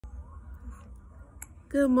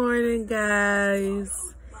Good morning,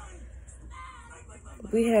 guys.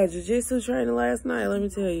 We had jiu-jitsu training last night. Let me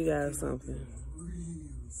tell you guys something.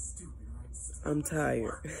 I'm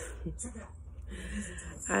tired.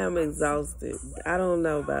 I am exhausted. I don't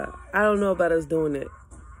know about us doing it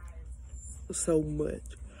so much.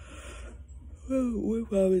 We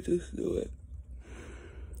probably just do it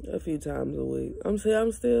a few times a week. I'm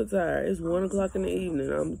still tired. It's 1 o'clock in the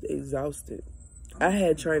evening. I'm exhausted. I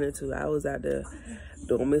had training too. I was out there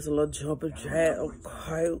doing me some little jumping jack.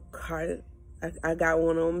 I got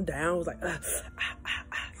one of them down. I was like,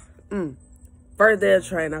 First day of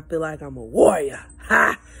training, I feel like I'm a warrior.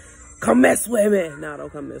 Ha! Come mess with me. No,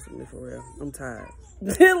 don't come mess with me for real. I'm tired.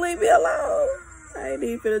 Leave me alone. I ain't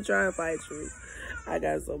even finna try and fight you. I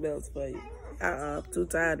got something else for you. I'm too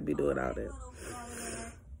tired to be doing all that.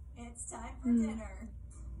 It's time for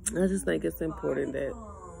dinner. I just think it's important that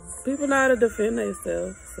people know how to defend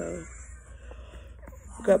themselves. So,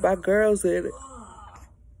 got my girls in it.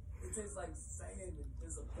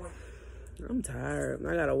 I'm tired.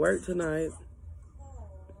 I gotta work tonight.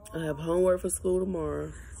 I have homework for school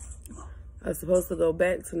tomorrow. I'm supposed to go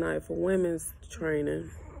back tonight for women's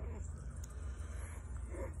training.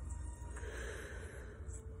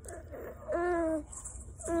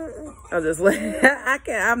 I'm just like,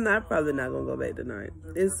 I'm probably not gonna go back tonight.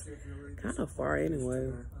 It's kind of far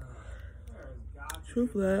anyway.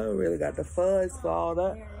 Truthfully, I don't really got the funds for all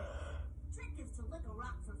that.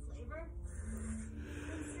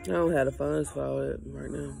 I don't have the funds for all that right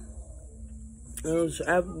now.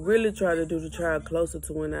 I really try to do the trial closer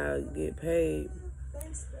to when I get paid.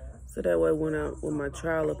 So that way when my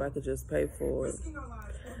trial up, I could just pay for it.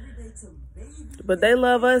 But they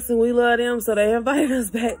love us and we love them, so they invited us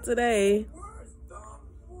back today.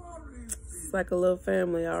 It's like a little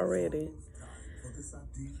family already.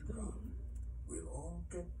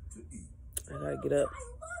 I gotta get up.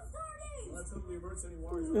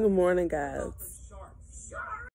 Good morning, guys.